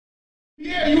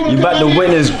You about to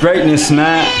witness greatness,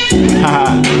 man.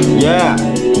 Yeah.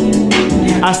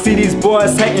 I see these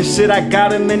boys hating shit, I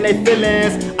got them in their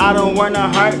feelings. I don't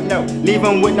wanna hurt, no, leave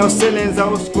them with no ceilings.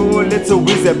 Old school, little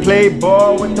Weezy,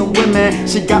 Playboi with the women.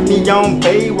 She got me on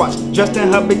Baywatch, dressed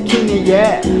in her bikini,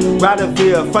 yeah.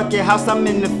 Rydahville, fuck your house, I'm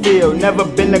in the field. Never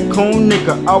been a coon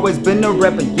nigga, always been a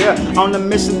rapper, yeah. On a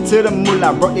mission to the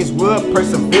moolah, brought this wood,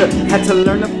 persevere. Had to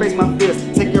learn to face my fears,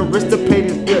 taking risks to pay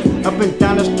these bills. Up and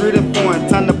down the street and foreign,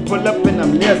 time to pull up in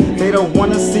them lifts. They don't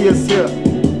wanna see us here.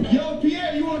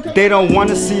 They don't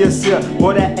wanna see us here.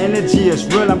 Boy, that energy is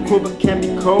real. I'm cool but can't be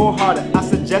cold-hearted. I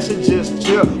suggest you just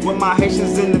chill with my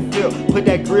Haitians in the field. Put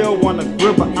that grill on the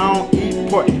grill, but I don't eat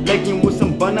pork. Legging with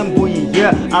some bun and bougie,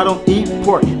 yeah. I don't eat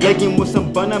pork. Legging with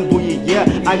some bun and bougie,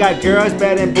 yeah. I got girls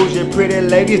bad and bougie, pretty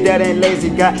ladies that ain't lazy.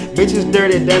 Got bitches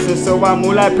dirty dancing, so I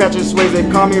move like Patrick Swayze.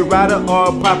 Call me Ryder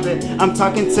or Poppin'. I'm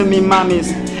talking to me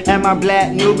mommies and my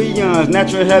black Nubians.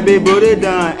 Natural heavy booty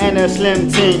done and a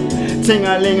slim ting.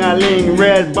 Ting-a-ling-a-ling,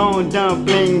 red bone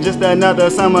dumpling, just another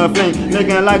summer fling.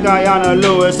 Looking like Ayana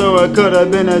Lewis, so it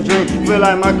could've been a dream. Feel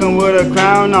like Malcolm with a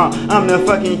crown on, I'm the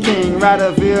fucking king.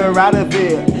 Rydahville,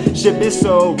 Rydahville, shit is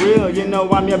so real. You know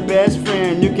I'm your best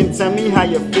friend, you can tell me how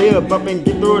you feel. Bump and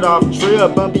get through it off trail,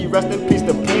 Bumpy rest in peace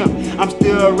to Pimp. I'm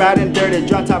still riding dirty,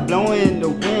 drop top blowing in the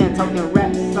wind. Talking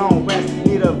raps on raps,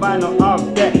 need a vinyl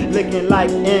off that. Looking like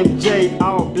MJ,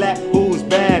 all black, who's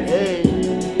bad, hey,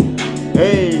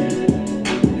 hey.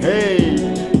 Hey.